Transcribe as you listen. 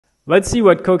Let's see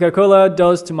what Coca Cola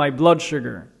does to my blood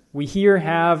sugar. We here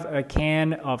have a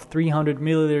can of 300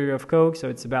 milliliters of Coke, so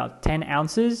it's about 10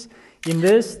 ounces. In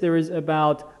this, there is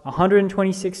about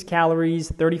 126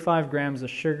 calories, 35 grams of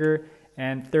sugar,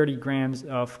 and 30 grams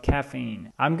of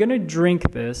caffeine. I'm gonna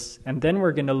drink this, and then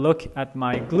we're gonna look at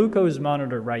my glucose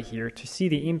monitor right here to see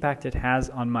the impact it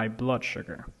has on my blood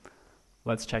sugar.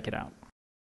 Let's check it out.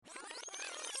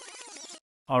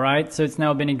 Alright, so it's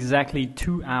now been exactly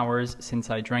 2 hours since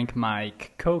I drank my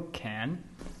Coke can,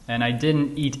 and I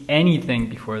didn't eat anything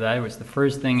before that. It was the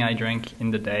first thing I drank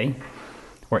in the day,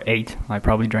 or ate. I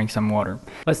probably drank some water.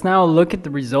 Let's now look at the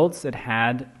results it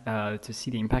had to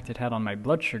see the impact it had on my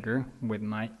blood sugar with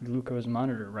my glucose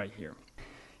monitor right here.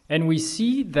 And we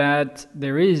see that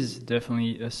there is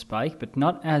definitely a spike, but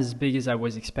not as big as I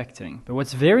was expecting. But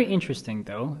what's very interesting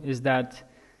though is that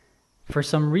for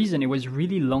some reason it was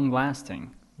really long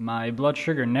lasting. My blood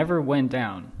sugar never went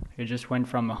down. It just went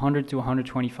from 100 to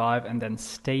 125 and then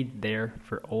stayed there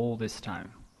for all this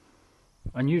time.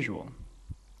 Unusual.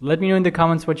 Let me know in the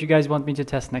comments what you guys want me to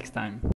test next time.